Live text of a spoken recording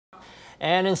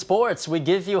And in sports, we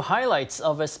give you highlights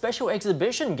of a special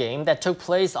exhibition game that took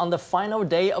place on the final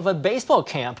day of a baseball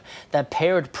camp that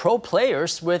paired pro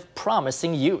players with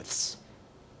promising youths.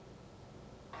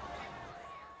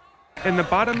 In the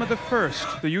bottom of the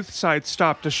first, the youth side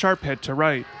stopped a sharp hit to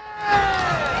right.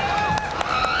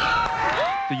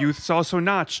 The youths also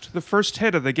notched the first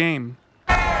hit of the game.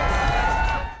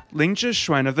 Lin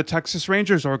Che-hsuan of the Texas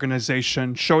Rangers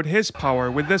organization showed his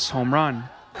power with this home run.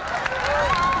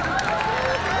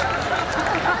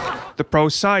 The pro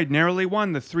side narrowly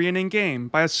won the 3-inning game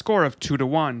by a score of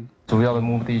 2-1.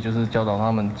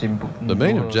 The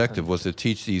main objective was to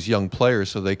teach these young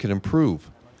players so they could improve.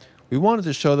 We wanted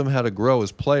to show them how to grow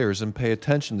as players and pay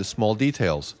attention to small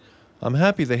details. I'm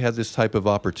happy they had this type of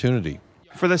opportunity.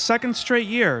 For the second straight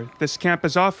year, this camp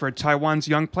has offered Taiwan's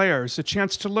young players a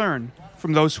chance to learn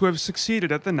from those who have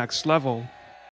succeeded at the next level.